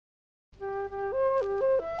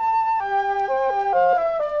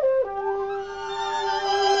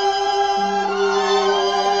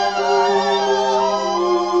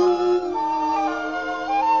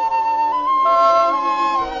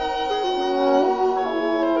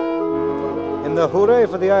In the Hooray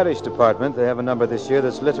for the Irish department, they have a number this year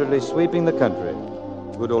that's literally sweeping the country.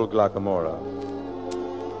 Good old Glockamora.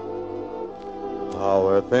 How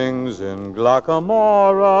are things in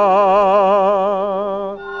Glockamora?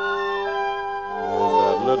 Is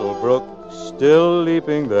that little brook still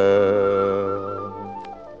leaping there?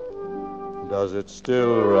 Does it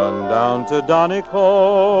still run down to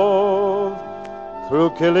Donegal,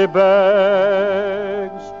 through Killybegs,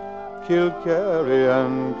 Kilkerry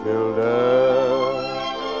and Kildare?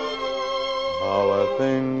 How are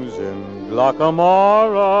things in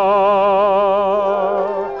Glockamora?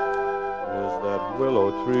 Is that willow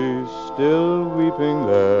tree still weeping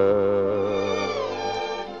there?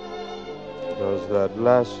 Does that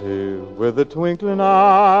lassie with the twinkling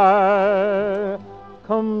eye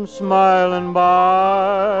come smiling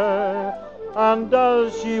by? And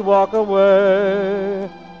does she walk away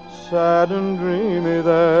sad and dreamy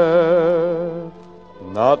there,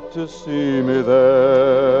 not to see me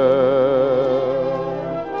there?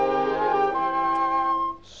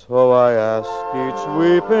 So I ask each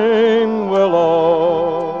weeping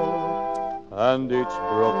willow and each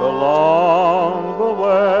brook along the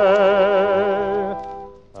way,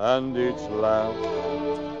 and each laugh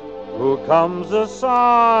who comes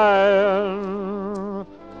a-sighing,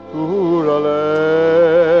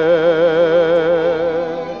 Ooralay.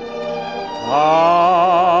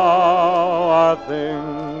 How are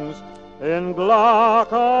things in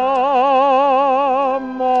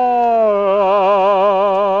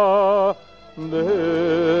Glockamora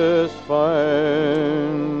this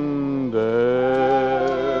fine day?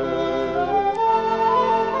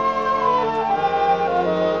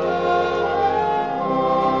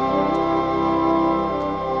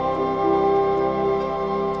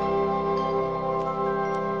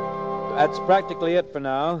 That's practically it for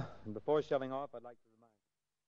now. And before shoving off, I'd like to...